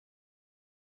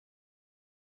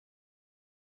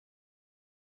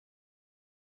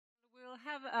will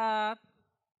have a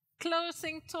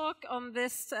closing talk on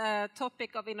this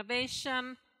topic of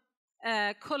innovation,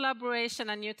 collaboration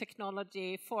and new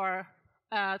technology for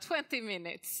 20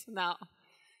 minutes now.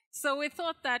 So we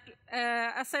thought that,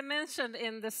 as I mentioned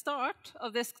in the start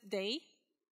of this day,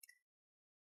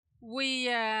 we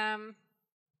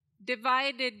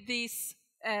divided these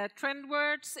trend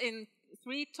words in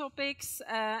 3 topics,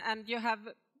 and you have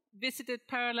visited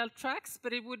parallel tracks,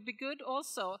 but it would be good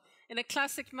also, in a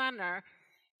classic manner,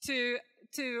 to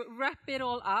wrap it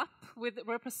all up with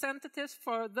representatives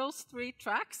for those 3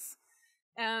 tracks.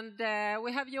 And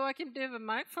we have Joakim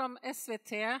Duvemark from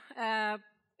SVT,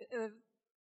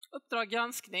 Uppdrag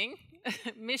Granskning,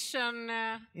 Mission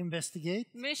Investigate.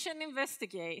 Mission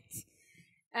Investigate.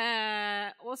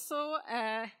 Also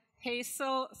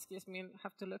Hazel, excuse me, I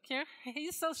have to look here.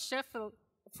 Hazel Sheffield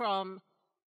from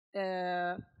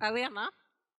Arena.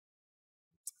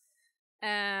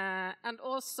 And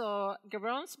also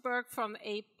Geronsberg from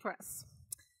A Press.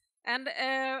 And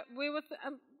we were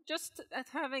just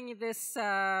having this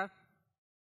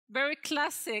very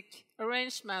classic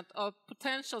arrangement of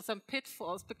potentials and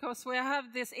pitfalls, because we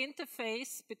have this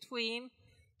interface between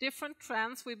different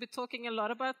trends. We'll be talking a lot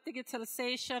about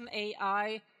digitalization,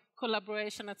 AI,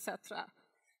 collaboration, etc.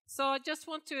 So I just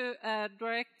want to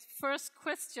direct first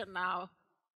question now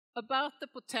about the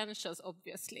potentials,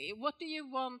 obviously. What do you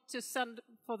want to send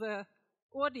for the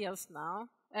audience now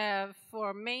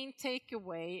for main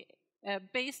takeaway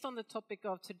based on the topic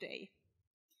of today?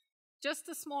 Just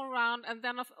a small round, and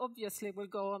then obviously we'll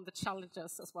go on the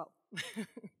challenges as well.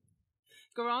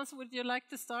 Garance, would you like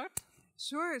to start?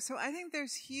 Sure. So I think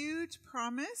there's huge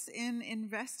promise in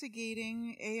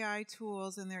investigating AI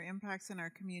tools and their impacts in our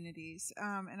communities.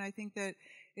 And I think that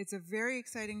it's a very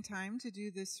exciting time to do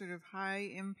this sort of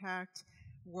high impact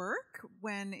work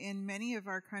when in many of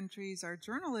our countries, our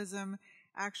journalism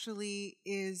actually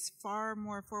is far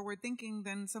more forward thinking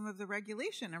than some of the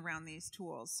regulation around these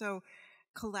tools. So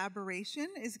collaboration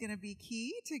is going to be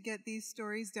key to get these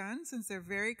stories done, since they're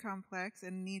very complex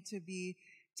and need to be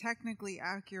technically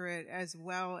accurate as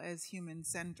well as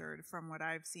human-centered, from what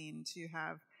I've seen, to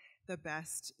have the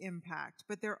best impact.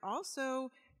 But they're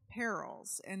also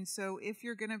perils. And so if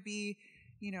you're going to be,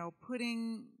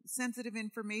 putting sensitive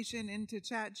information into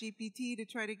ChatGPT to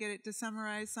try to get it to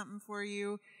summarize something for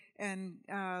you and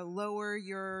lower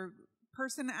your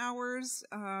person hours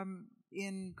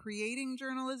in creating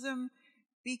journalism,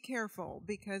 be careful,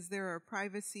 because there are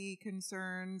privacy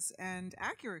concerns and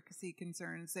accuracy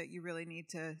concerns that you really need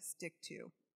to stick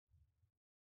to.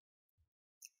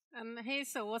 And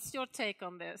Hazel, what's your take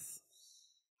on this?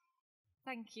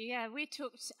 Thank you. Yeah, we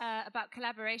talked about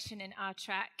collaboration in our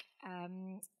track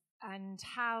and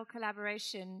how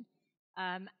collaboration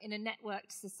in a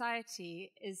networked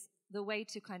society is the way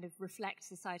to kind of reflect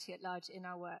society at large in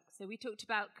our work. So we talked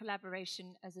about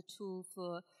collaboration as a tool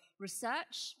for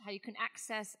research, how you can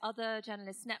access other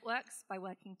journalist networks by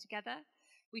working together.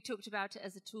 We talked about it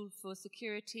as a tool for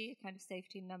security, kind of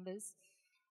safety in numbers,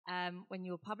 when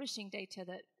you're publishing data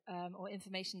that or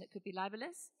information that could be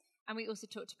libelous. And we also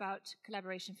talked about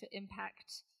collaboration for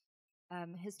impact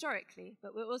historically.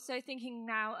 But we're also thinking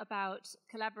now about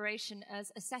collaboration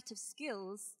as a set of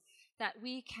skills that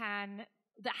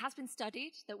that has been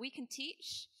studied, that we can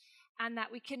teach, and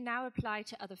that we can now apply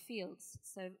to other fields.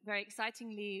 So very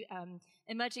excitingly,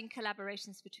 emerging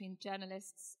collaborations between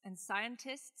journalists and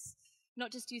scientists,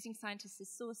 not just using scientists as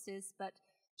sources, but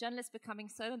journalists becoming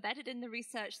so embedded in the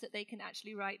research that they can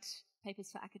actually write papers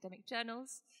for academic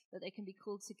journals, that they can be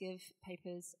called to give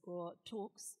papers or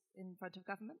talks in front of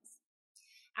governments.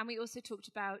 And we also talked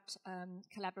about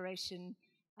collaboration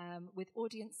with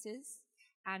audiences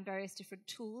and various different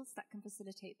tools that can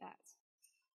facilitate that.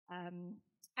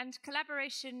 And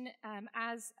collaboration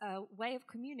as a way of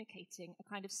communicating, a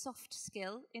kind of soft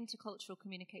skill, intercultural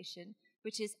communication,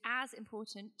 which is as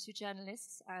important to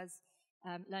journalists as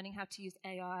learning how to use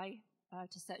AI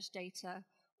to search data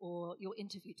or your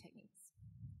interview techniques.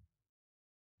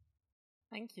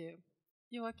 Thank you.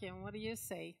 Joakim, what do you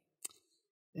say?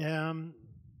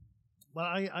 Well,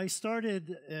 I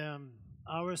started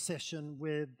our session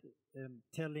with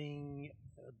telling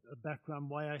a background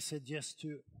why I said yes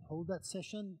to hold that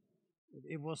session.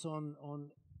 It was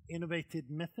on innovative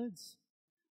methods.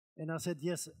 And I said,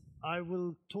 yes, I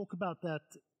will talk about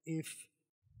that if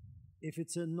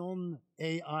it's a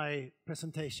non-AI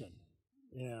presentation.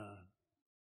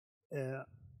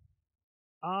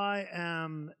 I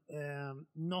am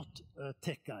not a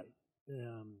tech guy,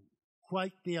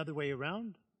 quite the other way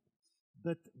around.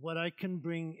 But what I can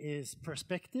bring is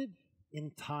perspective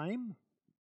in time,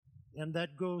 and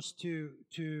that goes to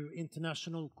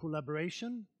international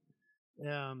collaboration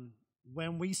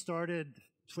When we started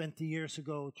 20 years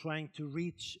ago trying to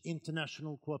reach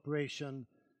international cooperation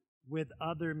with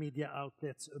other media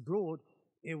outlets abroad,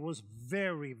 it was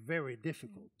very, very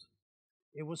difficult.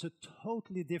 It was a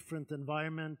totally different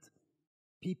environment.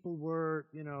 People were,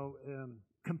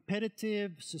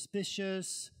 competitive,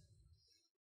 suspicious.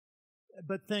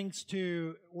 But thanks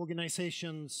to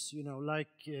organizations, like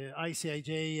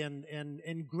ICIJ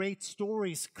and great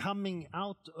stories coming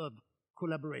out of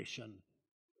collaboration,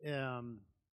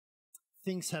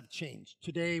 things have changed.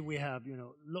 Today we have,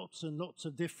 lots and lots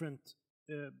of different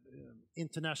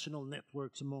international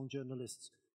networks among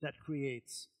journalists that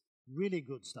creates really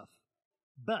good stuff.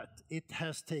 But it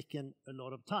has taken a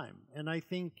lot of time. And I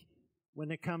think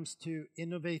when it comes to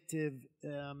innovative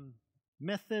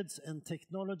methods and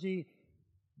technology,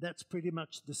 that's pretty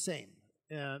much the same.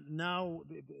 Now,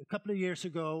 a couple of years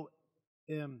ago,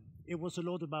 it was a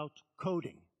lot about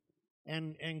coding.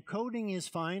 And coding is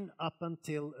fine up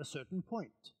until a certain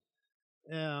point,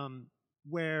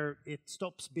 where it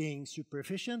stops being super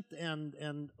efficient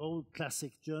and old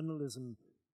classic journalism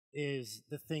is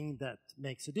the thing that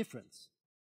makes a difference.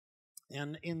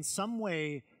 And in some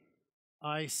way,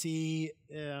 I see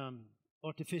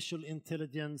artificial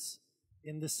intelligence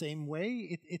in the same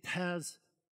way. It has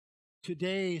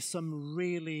today some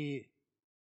really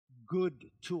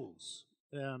good tools.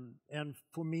 And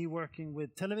for me, working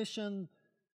with television,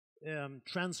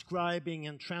 transcribing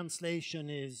and translation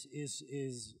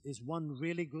is one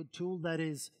really good tool that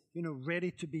is,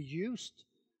 ready to be used.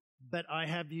 But I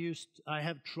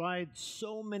have tried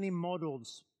so many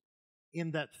models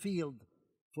in that field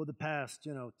for the past,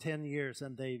 10 years,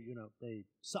 and they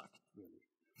sucked really.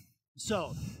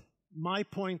 So my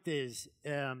point is,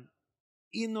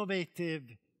 innovative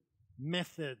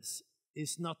methods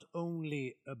is not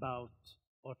only about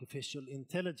artificial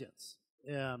intelligence.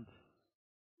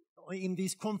 In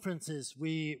these conferences,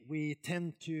 we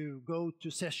tend to go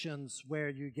to sessions where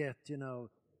you get,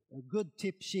 a good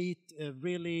tip sheet,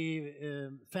 really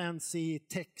fancy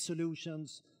tech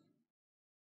solutions.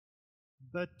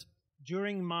 But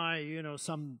during my,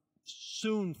 some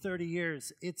soon 30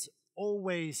 years, it's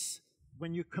always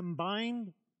when you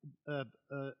combine a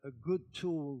good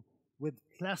tool with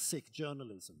classic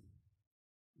journalism,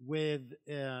 with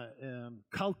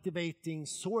cultivating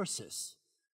sources,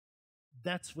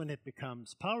 that's when it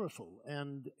becomes powerful.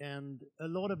 And a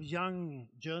lot of young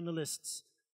journalists,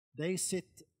 they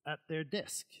sit at their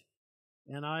desk,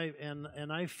 and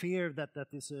I fear that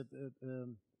is a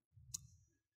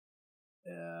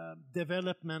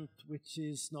development which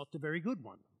is not a very good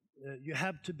one. You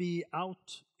have to be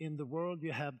out in the world,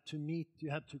 you have to meet,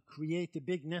 you have to create a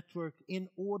big network in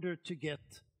order to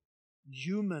get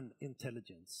human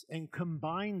intelligence and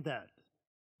combine that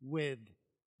with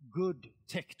good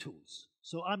tech tools.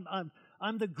 So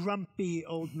I'm the grumpy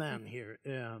old man here.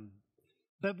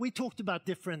 But we talked about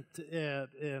different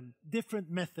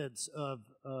methods of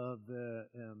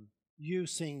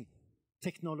using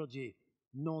technology,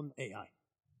 non-AI.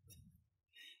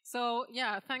 So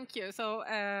yeah, thank you. So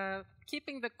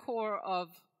keeping the core of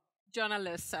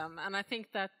journalism, and I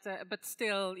think that, but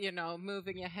still,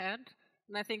 moving ahead.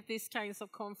 And I think these kinds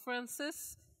of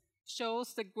conferences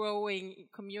shows the growing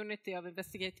community of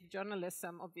investigative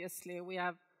journalism. Obviously, we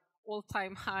have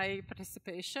all-time high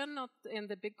participation in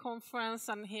the big conference,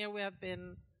 and here we have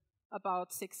been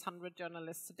about 600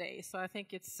 journalists today. So I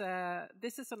think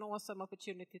this is an awesome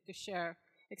opportunity to share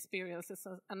experiences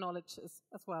and knowledge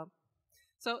as well.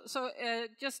 So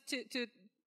just to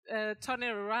turn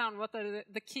it around, what are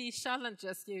the key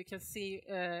challenges you can see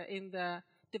in the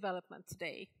development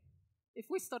today? If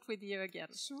we start with you again.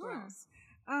 Sure.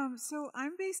 So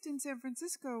I'm based in San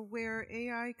Francisco, where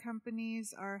AI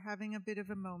companies are having a bit of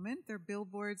a moment. There are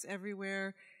billboards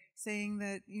everywhere saying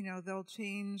that, they'll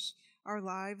change our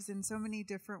lives in so many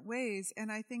different ways.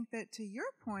 And I think that, to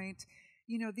your point,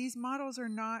 these models are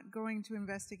not going to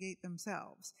investigate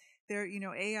themselves.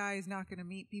 AI is not going to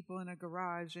meet people in a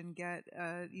garage and get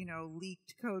a,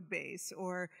 leaked code base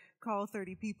or call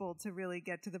 30 people to really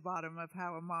get to the bottom of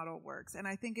how a model works. And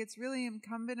I think it's really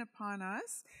incumbent upon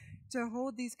us to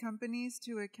hold these companies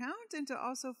to account and to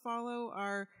also follow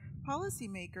our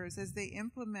policymakers as they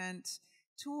implement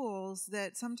tools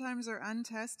that sometimes are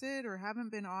untested or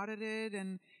haven't been audited,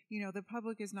 and the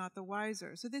public is not the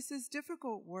wiser. So this is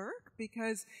difficult work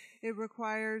because it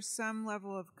requires some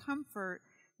level of comfort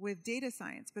with data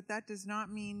science, but that does not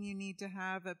mean you need to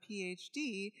have a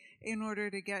PhD in order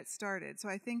to get started. So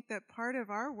I think that part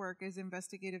of our work as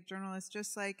investigative journalists,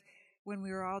 just like when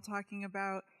we were all talking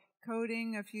about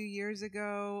coding a few years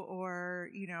ago, or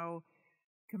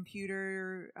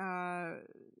computer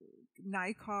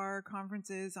NICAR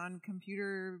conferences on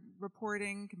computer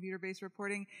reporting, computer-based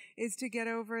reporting, is to get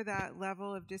over that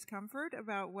level of discomfort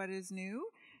about what is new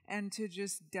and to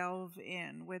just delve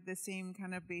in with the same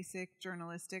kind of basic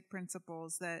journalistic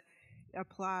principles that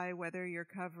apply whether you're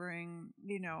covering,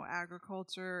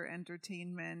 agriculture,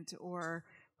 entertainment, or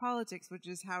politics, which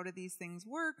is how do these things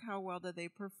work, how well do they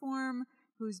perform,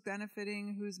 who's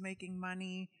benefiting, who's making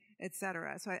money,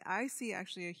 etc. So I see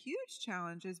actually a huge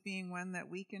challenge as being one that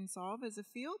we can solve as a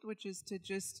field, which is to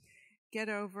just get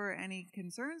over any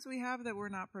concerns we have that we're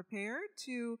not prepared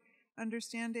to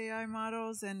understand AI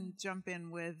models and jump in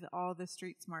with all the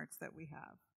street smarts that we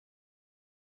have.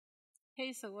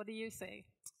 Hazel, what do you say?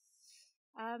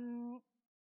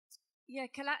 Yeah,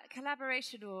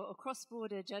 collaboration or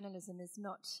cross-border journalism is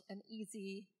not an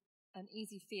easy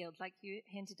field. Like you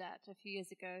hinted at a few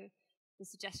years ago, the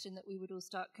suggestion that we would all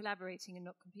start collaborating and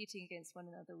not competing against one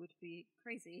another would be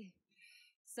crazy.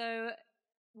 So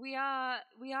we are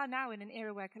now in an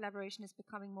era where collaboration is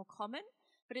becoming more common,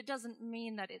 but it doesn't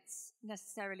mean that it's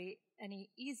necessarily any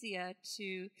easier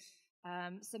to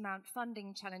surmount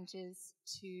funding challenges,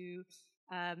 to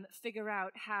figure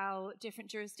out how different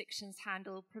jurisdictions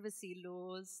handle privacy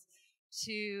laws,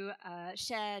 to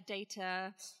share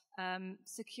data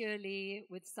securely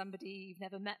with somebody you've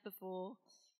never met before,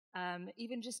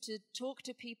 even just to talk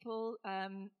to people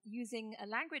using a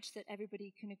language that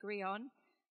everybody can agree on.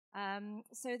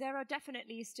 So there are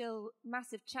definitely still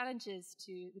massive challenges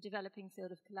to the developing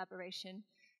field of collaboration.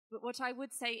 But what I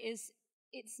would say is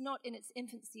it's not in its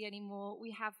infancy anymore.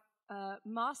 We have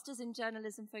masters in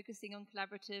journalism focusing on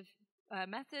collaborative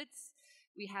methods.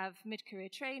 We have mid-career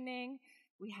training.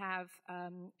 We have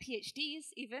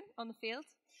PhDs even on the field.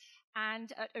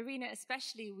 And at Arena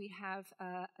especially, we have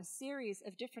a series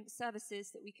of different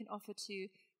services that we can offer to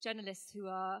journalists who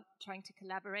are trying to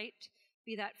collaborate,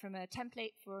 be that from a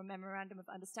template for a memorandum of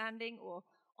understanding or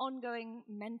ongoing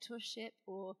mentorship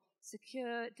or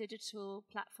secure digital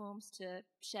platforms to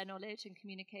share knowledge and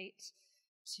communicate,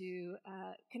 to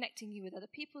connecting you with other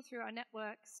people through our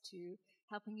networks, to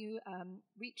helping you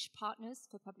reach partners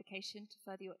for publication to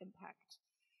further your impact.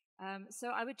 So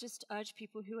I would just urge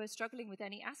people who are struggling with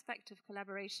any aspect of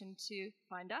collaboration to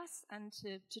find us and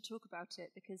to talk about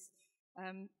it, because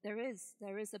there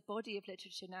is a body of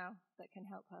literature now that can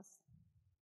help us.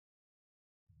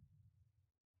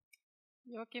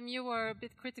 Joachim, you were a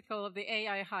bit critical of the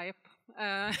AI hype,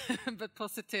 but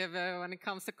positive when it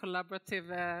comes to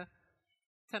collaborative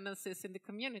tendencies in the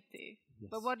community. Yes.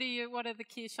 But what are the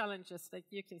key challenges that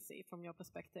you can see from your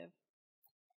perspective?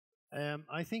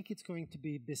 I think it's going to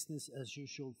be business as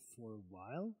usual for a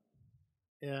while.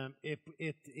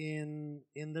 In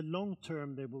the long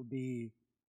term, there will be,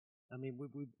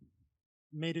 we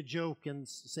made a joke and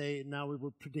say now we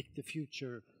will predict the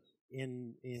future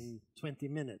in 20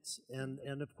 minutes.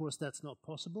 And of course that's not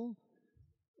possible.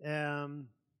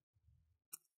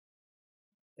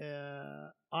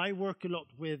 I work a lot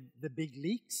with the big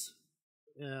leaks,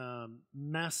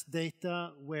 mass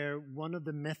data, where one of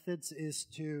the methods is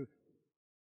to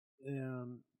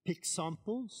pick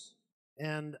samples,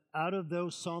 and out of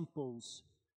those samples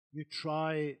you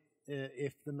try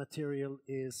if the material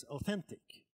is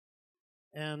authentic.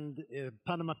 And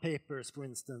Panama Papers, for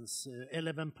instance,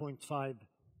 11.5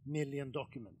 million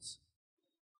documents.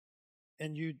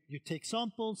 And you take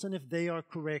samples, and if they are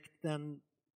correct, then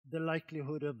the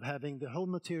likelihood of having the whole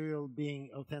material being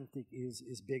authentic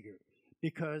is bigger.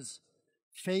 Because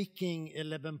faking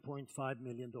 11.5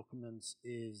 million documents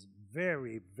is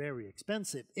very, very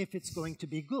expensive if it's going to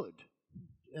be good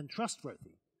and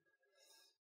trustworthy.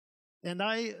 And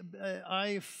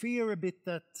I fear a bit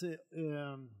that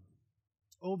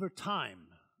over time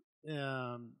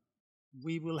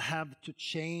we will have to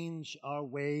change our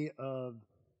way of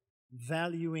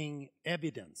valuing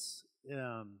evidence.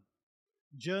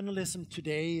 Journalism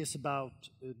today is about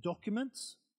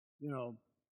documents,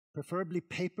 preferably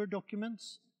paper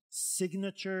documents,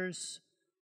 signatures,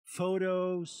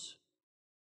 photos,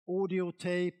 audio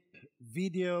tape,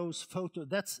 videos, photo.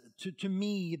 That's to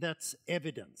me that's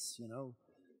evidence.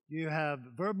 You have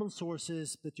verbal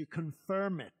sources, but you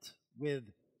confirm it with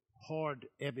hard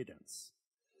evidence.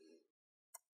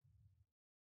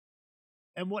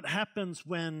 And what happens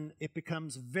when it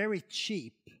becomes very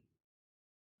cheap,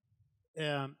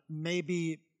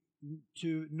 maybe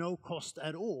to no cost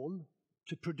at all,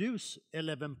 to produce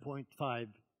 11.5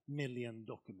 million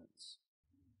documents?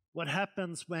 What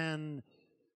happens when,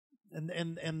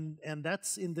 and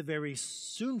that's in the very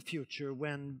soon future,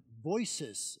 when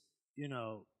voices,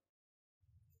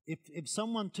 if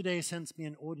someone today sends me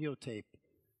an audio tape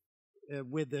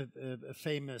with a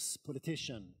famous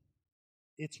politician,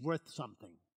 it's worth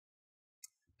something.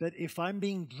 But if I'm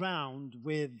being drowned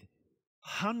with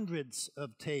hundreds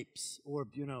of tapes or,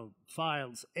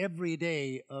 files every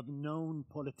day of known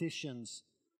politicians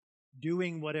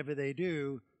doing whatever they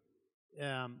do,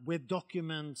 with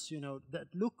documents, that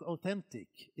look authentic.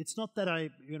 It's not that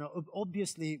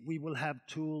obviously we will have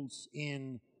tools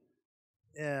in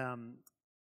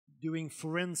doing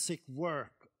forensic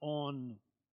work on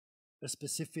a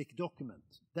specific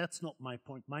document. That's not my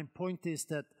point. My point is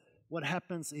that what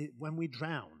happens is when we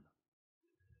drown,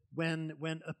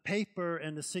 when a paper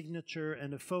and a signature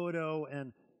and a photo,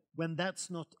 and when that's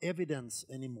not evidence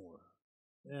anymore,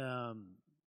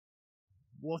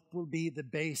 what will be the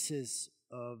basis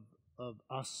of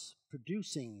us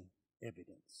producing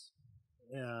evidence?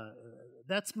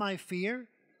 That's my fear.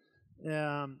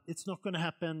 It's not going to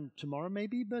happen tomorrow,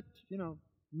 maybe, but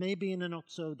maybe in a not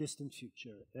so distant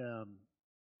future.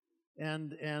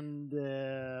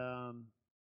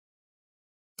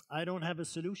 I don't have a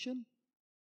solution.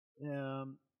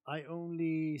 I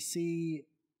only see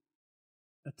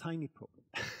a tiny problem.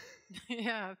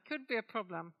 Yeah, it could be a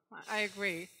problem. I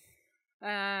agree.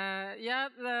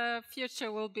 The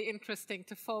future will be interesting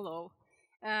to follow.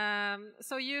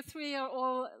 So you three are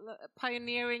all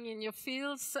pioneering in your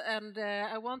fields, and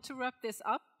I want to wrap this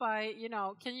up by,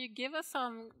 can you give us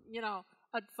some,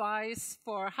 advice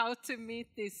for how to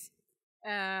meet this,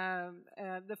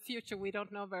 the future we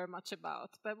don't know very much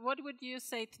about? But what would you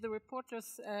say to the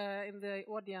reporters in the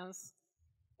audience?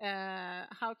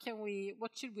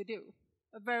 What should we do?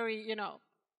 A very,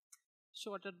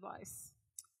 short advice.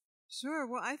 Sure.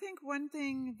 Well, I think one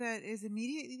thing that is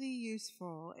immediately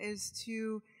useful is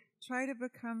to try to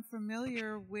become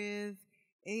familiar with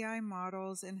AI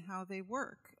models and how they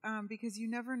work, because you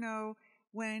never know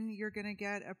when you're going to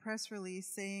get a press release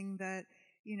saying that,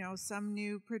 some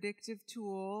new predictive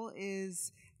tool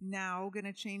is now going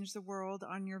to change the world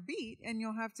on your beat, and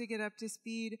you'll have to get up to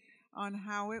speed on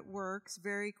how it works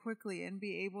very quickly and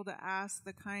be able to ask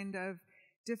the kind of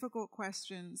difficult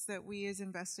questions that we as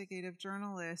investigative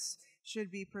journalists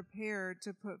should be prepared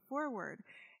to put forward.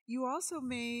 You also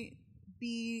may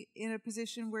be in a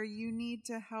position where you need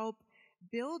to help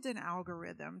build an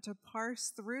algorithm to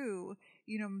parse through,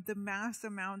 the mass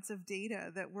amounts of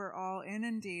data that we're all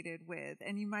inundated with.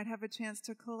 And you might have a chance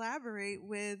to collaborate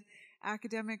with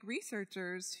academic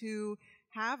researchers who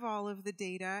have all of the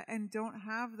data and don't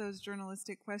have those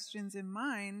journalistic questions in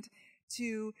mind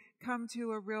to come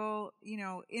to a real,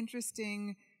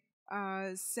 interesting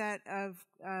set of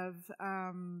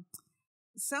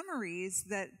summaries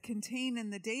that contain in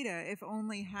the data, if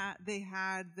only they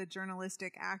had the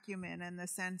journalistic acumen and the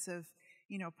sense of,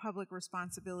 public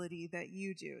responsibility that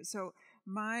you do. So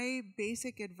my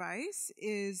basic advice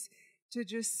is to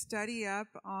just study up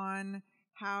on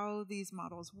how these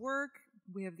models work.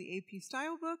 We have the AP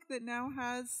Style book that now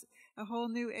has a whole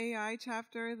new AI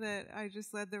chapter that I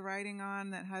just led the writing on,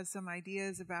 that has some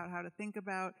ideas about how to think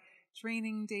about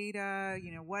training data,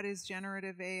 what is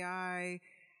generative AI,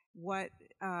 what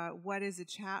is a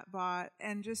chatbot,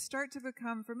 and just start to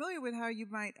become familiar with how you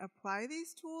might apply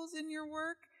these tools in your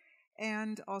work,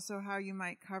 and also how you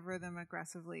might cover them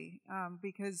aggressively,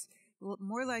 because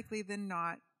more likely than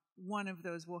not, one of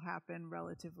those will happen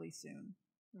relatively soon.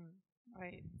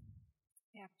 Right.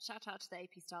 Yeah, shout out to the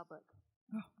AP Style book.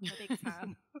 Oh. I'm a big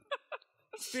fan.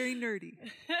 Very nerdy.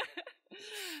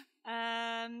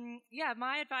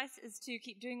 My advice is to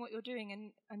keep doing what you're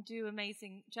doing and do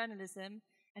amazing journalism,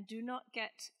 and do not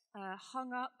get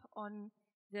hung up on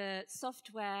the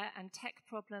software and tech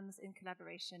problems in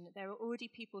collaboration. There are already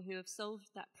people who have solved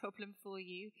that problem for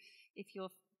you. If you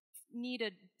need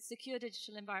a secure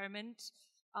digital environment,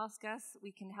 ask us.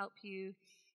 We can help you.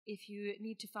 If you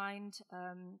need to find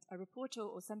a reporter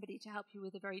or somebody to help you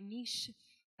with a very niche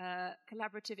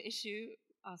collaborative issue,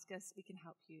 ask us. We can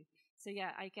help you. So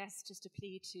I guess just a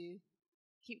plea to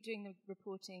keep doing the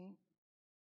reporting.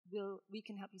 We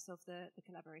can help you solve the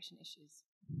collaboration issues.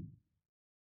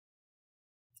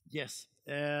 Yes.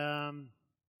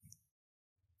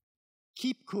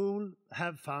 Keep cool,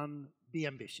 have fun, be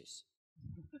ambitious.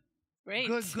 Great.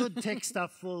 Good tech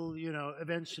stuff will,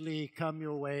 eventually come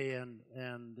your way,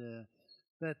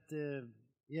 that's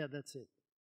it.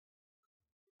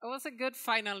 It was a good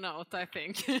final note, I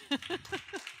think.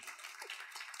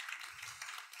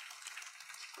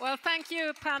 Well, thank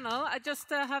you, panel. I just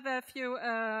have a few,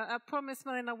 I promised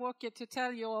Marina Walker to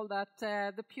tell you all that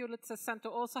the Pulitzer Center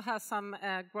also has some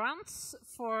grants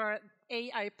for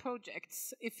AI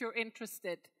projects, if you're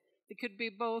interested. It could be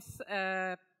both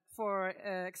for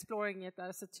exploring it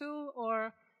as a tool,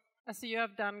 or as you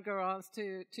have done, grants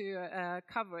to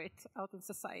cover it out in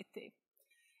society.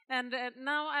 And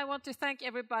now I want to thank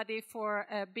everybody for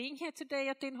being here today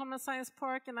at Lindholmen Science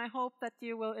Park, and I hope that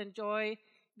you will enjoy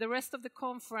the rest of the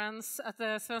conference at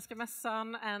the Svenska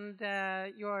Mässan and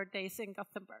your days in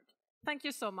Gothenburg. Thank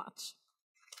you so much.